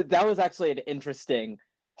that was actually an interesting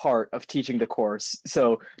part of teaching the course.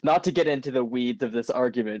 So not to get into the weeds of this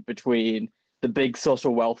argument between the big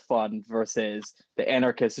social wealth fund versus the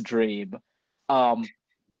anarchist dream,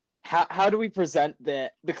 how do we present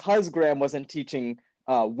that, because Graham wasn't teaching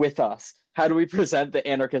with us, how do we present the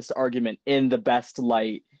anarchist argument in the best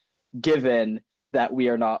light, given that we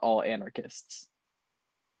are not all anarchists?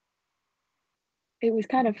 It was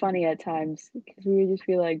kind of funny at times because we would just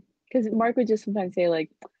be like, because Mark would just sometimes say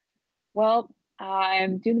like, well,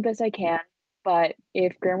 I'm doing the best I can, but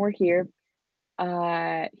if Graham were here,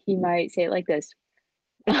 he might say it like this.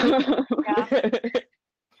 Yeah.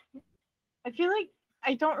 I feel like,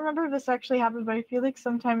 I don't remember if this actually happened, but I feel like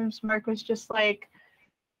sometimes Mark was just like,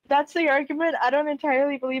 that's the argument. I don't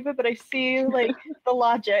entirely believe it, but I see like the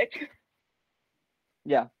logic.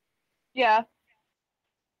 Yeah. Yeah.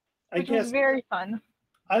 I Which was guess very fun.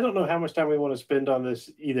 I don't know how much time we want to spend on this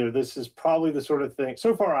either. This is probably the sort of thing.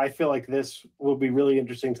 So far, I feel like this will be really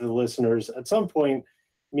interesting to the listeners. At some point,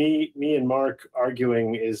 me and Mark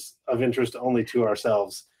arguing is of interest only to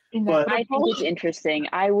ourselves. But I think it's interesting.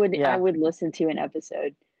 I would listen to an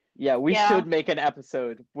episode. Yeah, we Yeah. should make an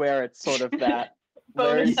episode where it's sort of that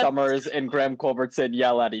Larry Bonus Summers and Graham Culbertson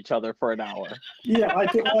yell at each other for an hour. yeah, I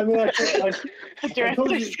Director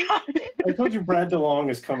Scott. told you Brad DeLong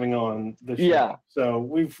is coming on the show. Yeah. So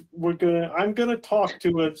I'm gonna talk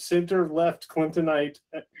to a center left Clintonite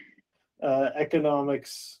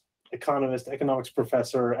economics economist, economics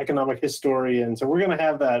professor, economic historian. So we're going to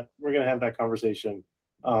have that. We're going to have that conversation.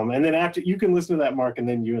 And then after, you can listen to that, Mark, and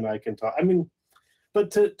then you and I can talk. I mean,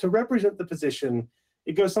 but to represent the position,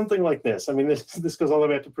 it goes something like this. I mean, this goes all the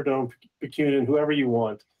way back to Proudhon, Bakunin, whoever you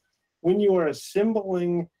want. When you are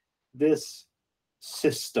assembling this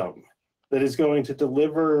system that is going to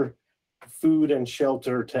deliver food and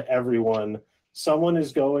shelter to everyone, someone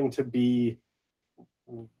is going to be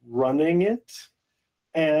running it.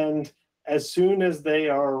 And as soon as they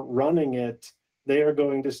are running it, they are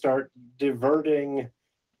going to start diverting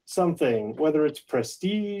something, whether it's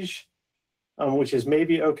prestige, which is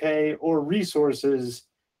maybe okay, or resources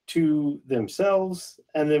to themselves.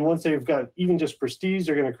 And then once they've got even just prestige,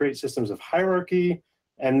 they're going to create systems of hierarchy.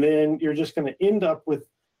 And then you're just going to end up with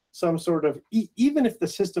some sort of, even if the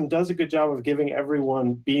system does a good job of giving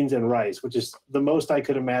everyone beans and rice, which is the most I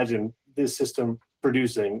could imagine this system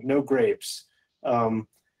producing, no grapes,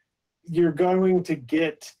 you're going to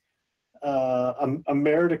get a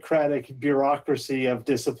meritocratic bureaucracy of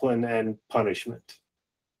discipline and punishment.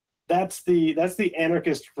 That's the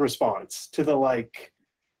anarchist response to the, like,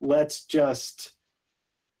 let's just,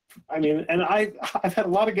 I mean, and I've had a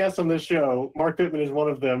lot of guests on this show. Mark Pittman is one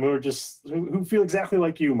of them who feel exactly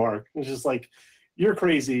like you, Mark. It's just like, you're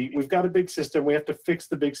crazy. We've got a big system. We have to fix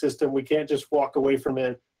the big system. We can't just walk away from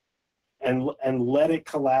it and let it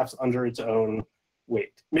collapse under its own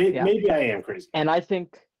weight. Maybe I am crazy. And I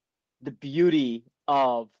think the beauty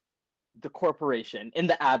of the corporation in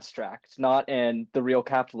the abstract, not in the real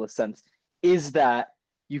capitalist sense, is that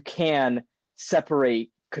you can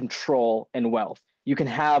separate control and wealth. You can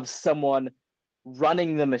have someone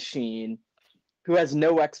running the machine who has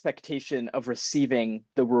no expectation of receiving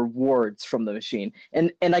the rewards from the machine.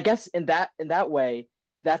 And I guess in that way,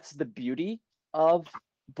 that's the beauty of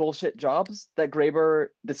bullshit jobs that Graeber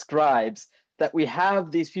describes, that we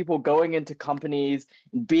have these people going into companies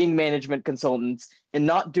and being management consultants and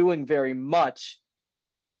not doing very much,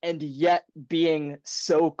 and yet being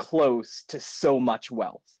so close to so much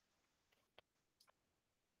wealth.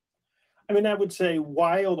 I mean, I would say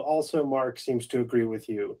Wilde also, Mark, seems to agree with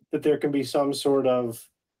you that there can be some sort of,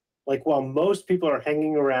 like, while most people are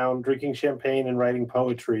hanging around drinking champagne and writing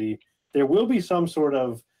poetry, there will be some sort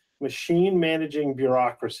of machine managing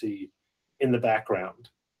bureaucracy in the background.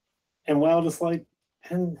 And Wilde is like,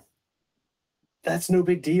 and that's no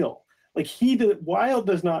big deal. Like, Wilde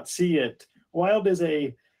does not see it. Wilde is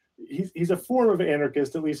he's a form of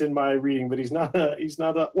anarchist, at least in my reading, but he's not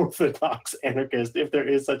an orthodox anarchist, if there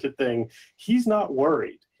is such a thing. He's not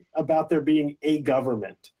worried about there being a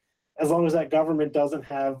government, as long as that government doesn't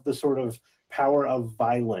have the sort of power of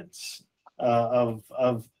violence, of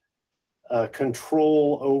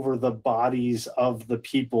control over the bodies of the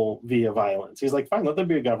people via violence. He's like, fine, let there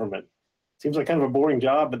be a government. Seems like kind of a boring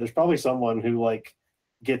job, but there's probably someone who, like,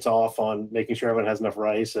 gets off on making sure everyone has enough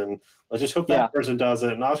rice, and let's just hope that person does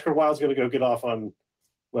it. And Oscar Wilde's going to go get off on,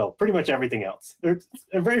 well, pretty much everything else. There's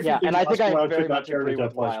very few things and I think Oscar I Wilde very could not much agree turn with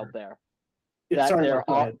into pleasure. Wilde there. Yeah, sorry, Mark,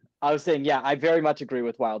 go ahead. I was saying, I very much agree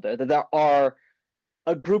with Wilde there, that there are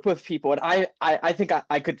a group of people, and I think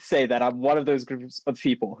I could say that I'm one of those groups of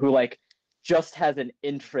people who, like, just has an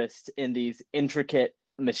interest in these intricate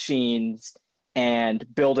machines and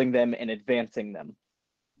building them and advancing them.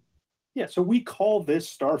 Yeah, so we call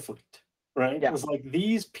this Starfleet, right? Yeah. It's like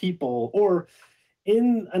these people, or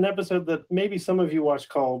in an episode that maybe some of you watched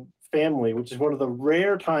called Family, which is one of the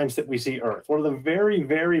rare times that we see Earth, one of the very,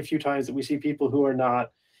 very few times that we see people who are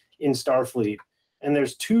not in Starfleet. And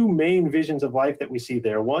there's two main visions of life that we see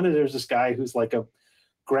there. One is there's this guy who's like a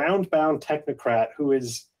ground-bound technocrat who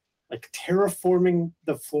is like terraforming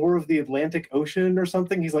the floor of the Atlantic Ocean or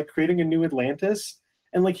something. He's like creating a new Atlantis.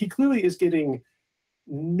 And like he clearly is getting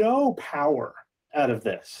no power out of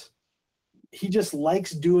this. He just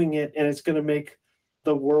likes doing it, and it's going to make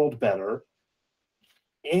the world better.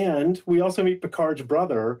 And we also meet Picard's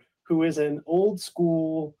brother, who is an old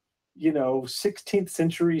school, 16th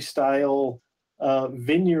century style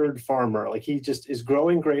vineyard farmer. Like, he just is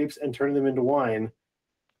growing grapes and turning them into wine.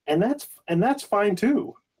 And that's fine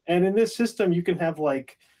too. And in this system, you can have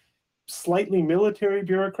like slightly military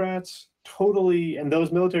bureaucrats, totally, and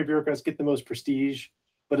those military bureaucrats get the most prestige,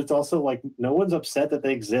 but it's also like no one's upset that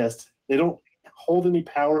they exist. They don't hold any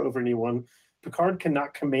power over anyone. Picard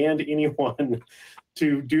cannot command anyone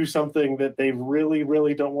to do something that they really,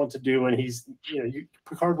 really don't want to do, and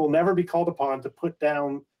Picard will never be called upon to put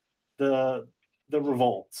down the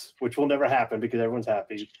revolts, which will never happen because everyone's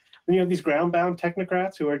happy. And you have these ground-bound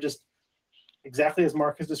technocrats who are just exactly as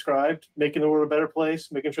Mark has described, making the world a better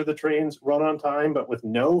place, making sure the trains run on time, but with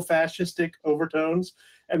no fascistic overtones.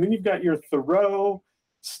 And then you've got your Thoreau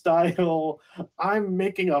style, I'm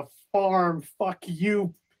making a farm, fuck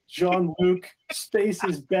you, Jean-Luc, space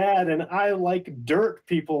is bad and I like dirt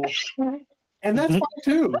people. And that's fine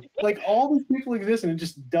too. Like all these people exist and it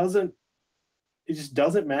just doesn't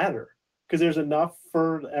matter because there's enough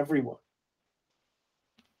for everyone.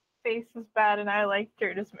 Space is bad and I like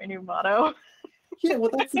dirt is my new motto. Yeah,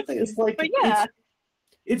 well that's the thing. It's like But yeah.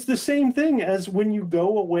 it's the same thing as when you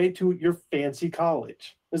go away to your fancy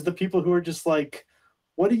college. As the people who are just like,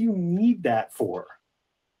 what do you need that for?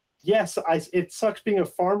 Yes, it sucks being a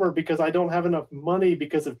farmer because I don't have enough money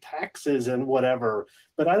because of taxes and whatever,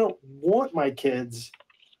 but I don't want my kids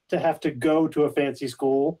to have to go to a fancy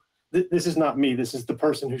school. This is not me. This is the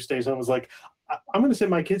person who stays home is like, I'm going to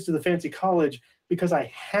send my kids to the fancy college because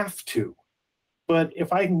I have to. But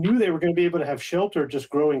if I knew they were going to be able to have shelter just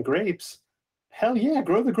growing grapes, hell yeah,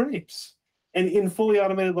 grow the grapes. And in fully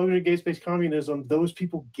automated luxury gate-based communism, those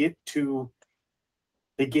people get to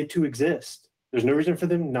exist. There's no reason for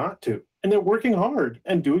them not to. And they're working hard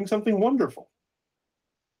and doing something wonderful.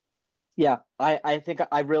 Yeah, I think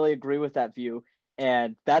I really agree with that view.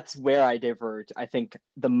 And that's where I diverge, I think,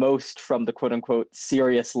 the most from the quote unquote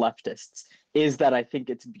serious leftists is that I think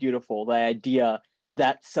it's beautiful, the idea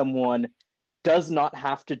that someone does not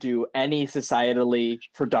have to do any societally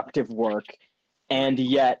productive work, and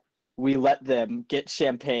yet we let them get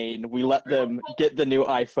champagne, we let them get the new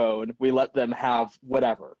iPhone, we let them have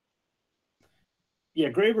whatever. Yeah,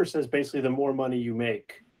 Graeber says basically the more money you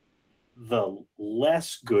make, the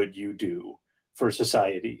less good you do for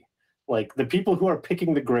society. Like the people who are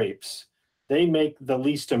picking the grapes, they make the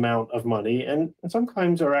least amount of money and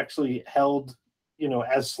sometimes are actually held,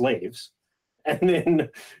 as slaves. And then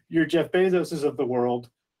your Jeff Bezoses of the world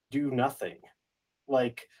do nothing.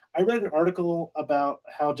 Like I read an article about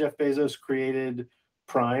how Jeff Bezos created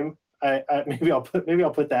Prime. Maybe I'll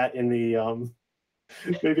put that in the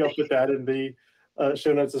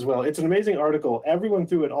show notes as well. It's an amazing article. Everyone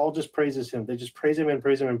through it all just praises him. They just praise him and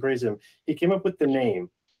praise him and praise him. He came up with the name.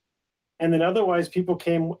 And then otherwise people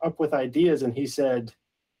came up with ideas and he said,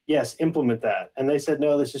 yes, implement that. And they said,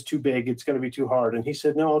 no, this is too big. It's going to be too hard. And he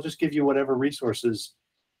said, no, I'll just give you whatever resources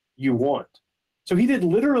you want. So he did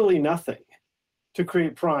literally nothing to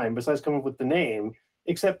create Prime besides come up with the name,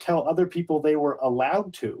 except tell other people they were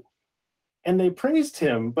allowed to. And they praised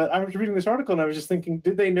him. But I was reading this article and I was just thinking,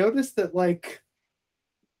 did they notice that like,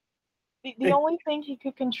 the only thing he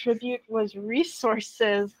could contribute was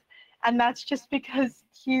resources, and that's just because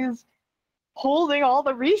he's holding all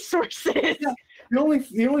the resources. Yeah. The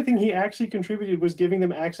only thing he actually contributed was giving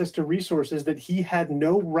them access to resources that he had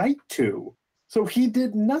no right to. So he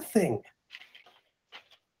did nothing.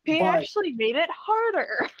 He actually made it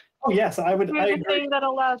harder. Oh yes, I would. Here's the thing that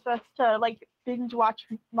allows us to like binge watch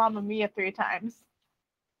Mamma Mia 3 times.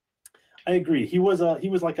 I agree. He was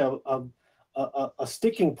like a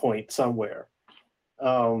sticking point somewhere.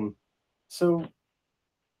 So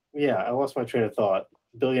yeah, I lost my train of thought.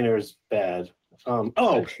 Billionaire is bad.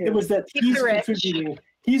 It was that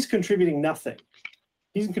he's contributing nothing.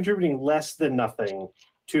 He's contributing less than nothing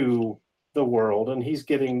to the world, and he's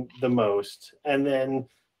getting the most. And then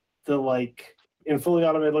in fully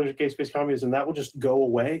automated luxury gate-based communism, that will just go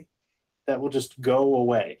away. That will just go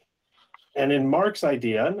away. And in Mark's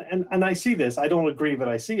idea, and I see this, I don't agree, but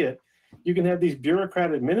I see it, you can have these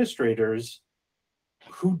bureaucrat administrators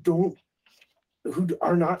who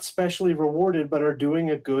are not specially rewarded, but are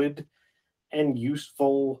doing a good and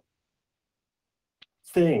useful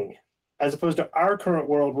thing, as opposed to our current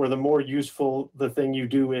world where the more useful the thing you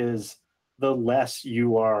do is, the less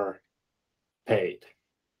you are paid.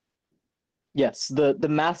 Yes, the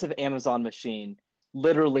massive Amazon machine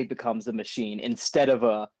literally becomes a machine instead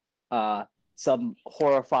of some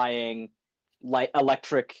horrifying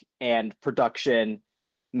electric and production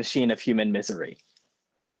machine of human misery.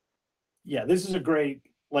 Yeah, this is a great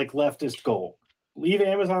leftist goal. Leave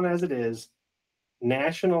Amazon as it is,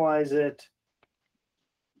 nationalize it,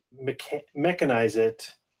 mechanize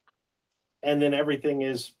it, and then everything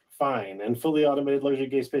is fine. And fully automated luxury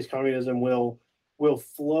gate-based communism will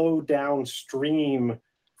flow downstream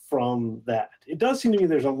from that. It does seem to me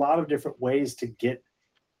there's a lot of different ways to get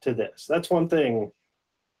to this. That's one thing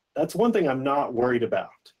I'm not worried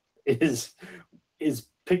about is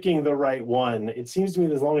picking the right one. It seems to me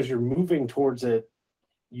that as long as you're moving towards it,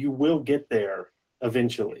 you will get there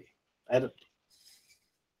eventually. I'm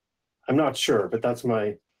not sure, but that's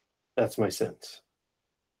my sense.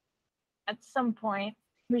 At some point,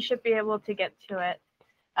 we should be able to get to it,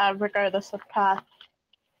 regardless of path.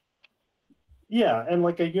 Yeah, and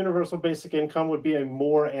like a universal basic income would be a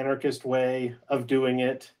more anarchist way of doing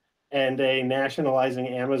it. and a nationalizing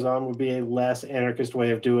Amazon would be a less anarchist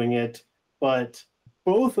way of doing it. But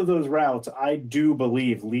both of those routes, I do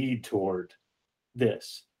believe, lead toward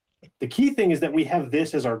this. The key thing is that we have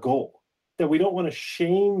this as our goal, that we don't want to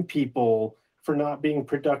shame people for not being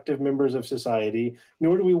productive members of society,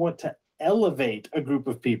 nor do we want to elevate a group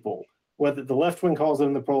of people, whether the left wing calls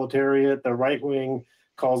them the proletariat, the right wing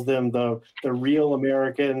calls them the real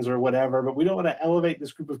Americans or whatever, but we don't want to elevate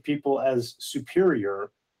this group of people as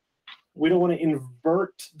superior. We don't want to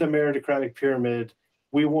invert the meritocratic pyramid.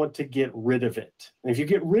 We want to get rid of it. And if you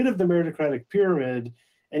get rid of the meritocratic pyramid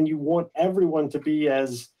and you want everyone to be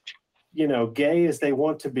as, gay as they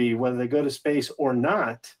want to be, whether they go to space or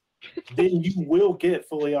not, then you will get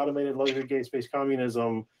fully automated luxury gay space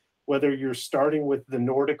communism, whether you're starting with the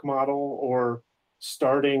Nordic model or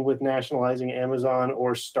starting with nationalizing Amazon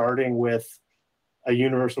or starting with a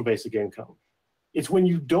universal basic income. It's when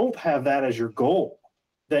you don't have that as your goal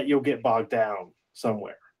that you'll get bogged down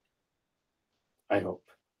somewhere, I hope.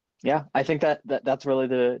 Yeah, I think that's really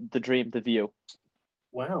the dream, the view.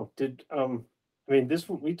 Wow.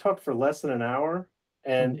 We talked for less than an hour,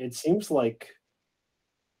 and it seems like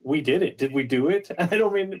we did it. Did we do it? I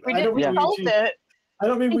don't mean We I did. don't We mean solved it. I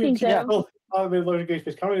don't mean I we think achieved so. luxury gay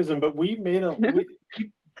space communism, but we made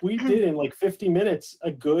we did in like 50 minutes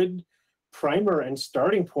a good primer and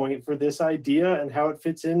starting point for this idea and how it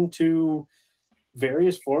fits into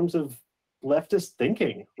various forms of leftist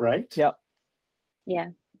thinking, right? Yeah. Yeah.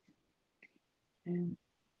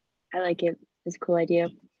 I like it. It's a cool idea.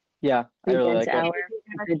 Yeah, I really like it.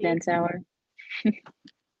 A good dense hour.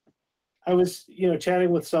 I was,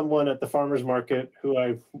 chatting with someone at the farmer's market who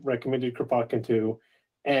I recommended Kropotkin to,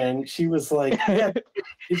 and she was like, yeah,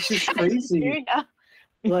 it's just crazy.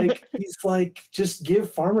 Like, he's like, just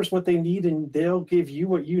give farmers what they need and they'll give you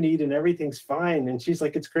what you need and everything's fine. And she's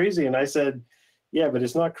like, it's crazy. And I said, yeah, but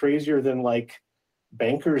it's not crazier than like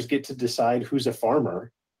bankers get to decide who's a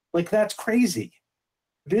farmer. Like, that's crazy.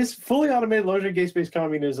 This fully automated luxury gay space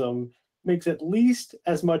communism makes at least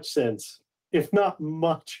as much sense, if not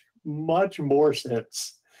much more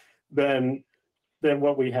sense than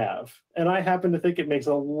what we have. And I happen to think it makes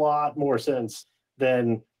a lot more sense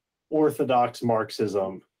than orthodox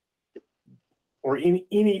Marxism or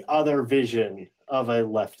any other vision of a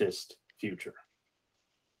leftist future.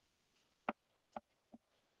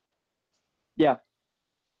 Yeah.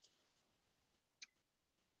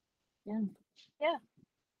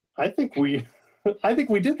 I think we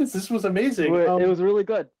did this. This was amazing. It was really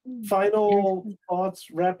good. Final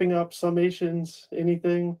thoughts, wrapping up, summations,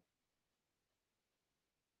 anything?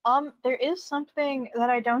 There is something that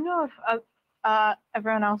I don't know if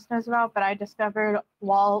everyone else knows about, but I discovered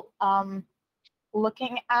while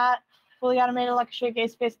looking at fully automated luxury gay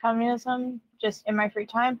space communism just in my free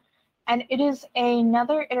time, and it is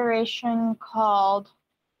another iteration called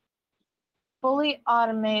fully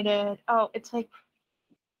automated. Oh, it's like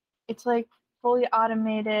fully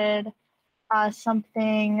automated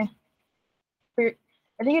something. I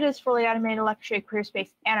think it is fully automated luxury queer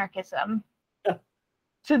space anarchism. Yeah.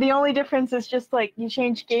 So the only difference is just like you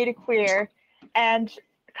change gay to queer and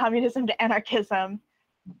communism to anarchism.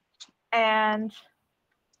 And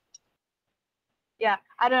yeah,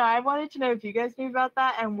 I don't know. I wanted to know if you guys knew about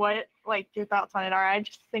that and what like your thoughts on it are. I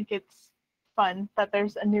just think it's fun that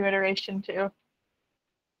there's a new iteration too.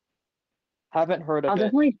 Haven't heard of I'll it.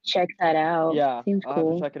 definitely check that out. Yeah, Seems I'll have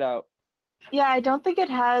cool. to check it out. Yeah, I don't think it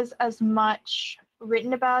has as much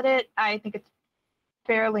written about it. I think it's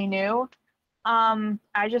fairly new.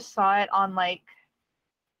 I just saw it on like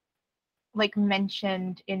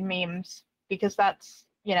mentioned in memes because that's,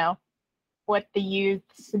 what the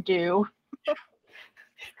youths do.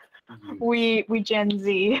 we Gen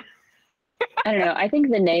Z. I don't know. I think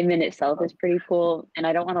the name in itself is pretty cool, and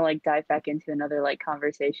I don't want to like dive back into another like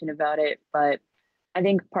conversation about it, but I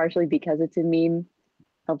think partially because it's a meme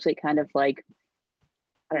helps it kind of like,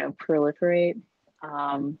 I don't know, proliferate.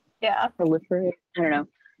 Yeah. Proliferate. I don't know.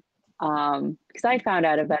 Because I found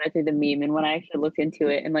out about it through the meme, and when I actually looked into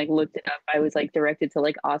it and like looked it up, I was like directed to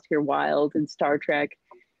like Oscar Wilde and Star Trek.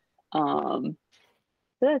 So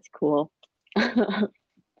that's cool.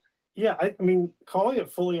 Yeah, I mean, calling it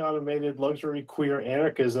fully automated luxury queer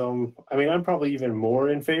anarchism, I mean, I'm probably even more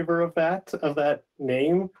in favor of that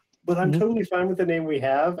name, but I'm totally fine with the name we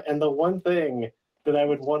have. And the one thing that I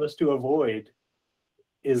would want us to avoid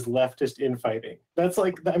is leftist infighting. That's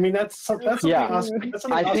like, I mean, that's something Yeah. that's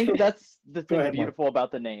something I think Oscar- that's the thing ahead, Mark. beautiful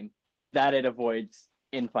about the name, that it avoids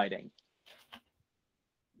infighting.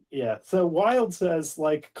 Yeah, so Wilde says,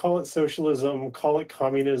 like, call it socialism, call it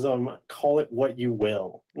communism, call it what you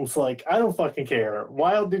will. It's like, I don't fucking care.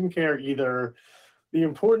 Wilde didn't care either. The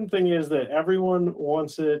important thing is that everyone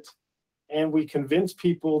wants it, and we convince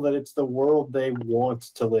people that it's the world they want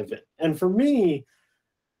to live in. And for me,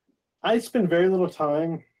 I spend very little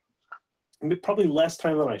time, probably less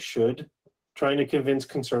time than I should, trying to convince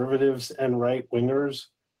conservatives and right-wingers,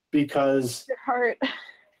 because Your heart.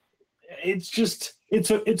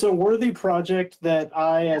 it's a worthy project that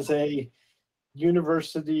I, as a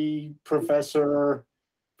university professor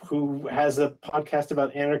who has a podcast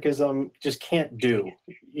about anarchism, just can't do.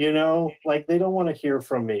 Like, they don't want to hear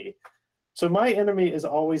from me. So my enemy is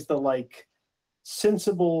always the like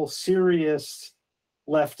sensible, serious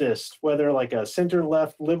leftist, whether like a center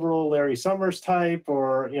left liberal Larry Summers type,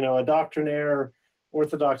 or a doctrinaire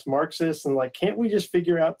orthodox Marxist. And like, can't we just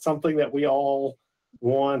figure out something that we all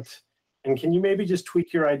want? And can you maybe just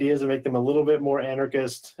tweak your ideas and make them a little bit more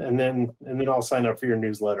anarchist, and then I'll sign up for your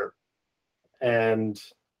newsletter. And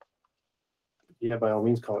yeah, by all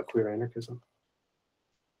means, call it queer anarchism.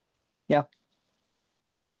 Yeah.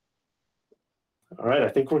 All right, I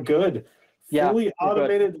think we're good. Yeah, Fully we're good.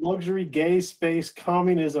 automated luxury gay space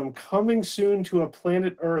communism coming soon to a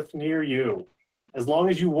planet Earth near you, as long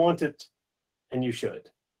as you want it, and you should.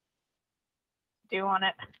 Do you want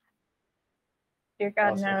it? Dear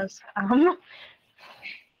God Awesome. knows.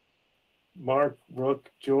 Mark,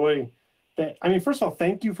 Rook, Joy. First of all,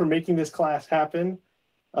 thank you for making this class happen.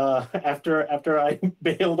 After I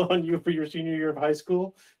bailed on you for your senior year of high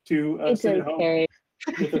school to It's sit at home okay.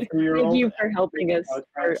 with a 3-year-old. Thank you for helping us,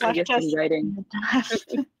 or I guess in writing.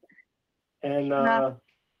 And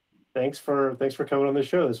thanks for coming on the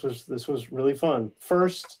show. This was really fun.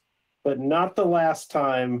 First, but not the last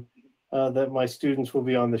time that my students will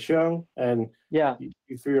be on the show. And Yeah.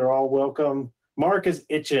 you three are all welcome. Mark is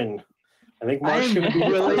itching. I think Mark's going to be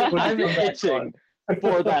I'm itching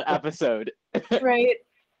for that episode. Right?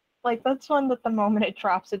 Like, that's one that the moment it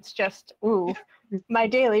drops, it's just, ooh, my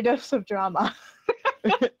daily dose of drama.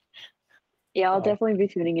 Yeah, I'll Oh. definitely be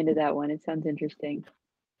tuning into that one. It sounds interesting.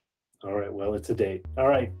 All right, well, it's a date. All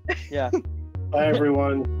right. Yeah. Bye,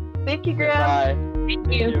 everyone. Thank you, Graham. Bye.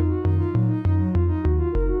 Thank you.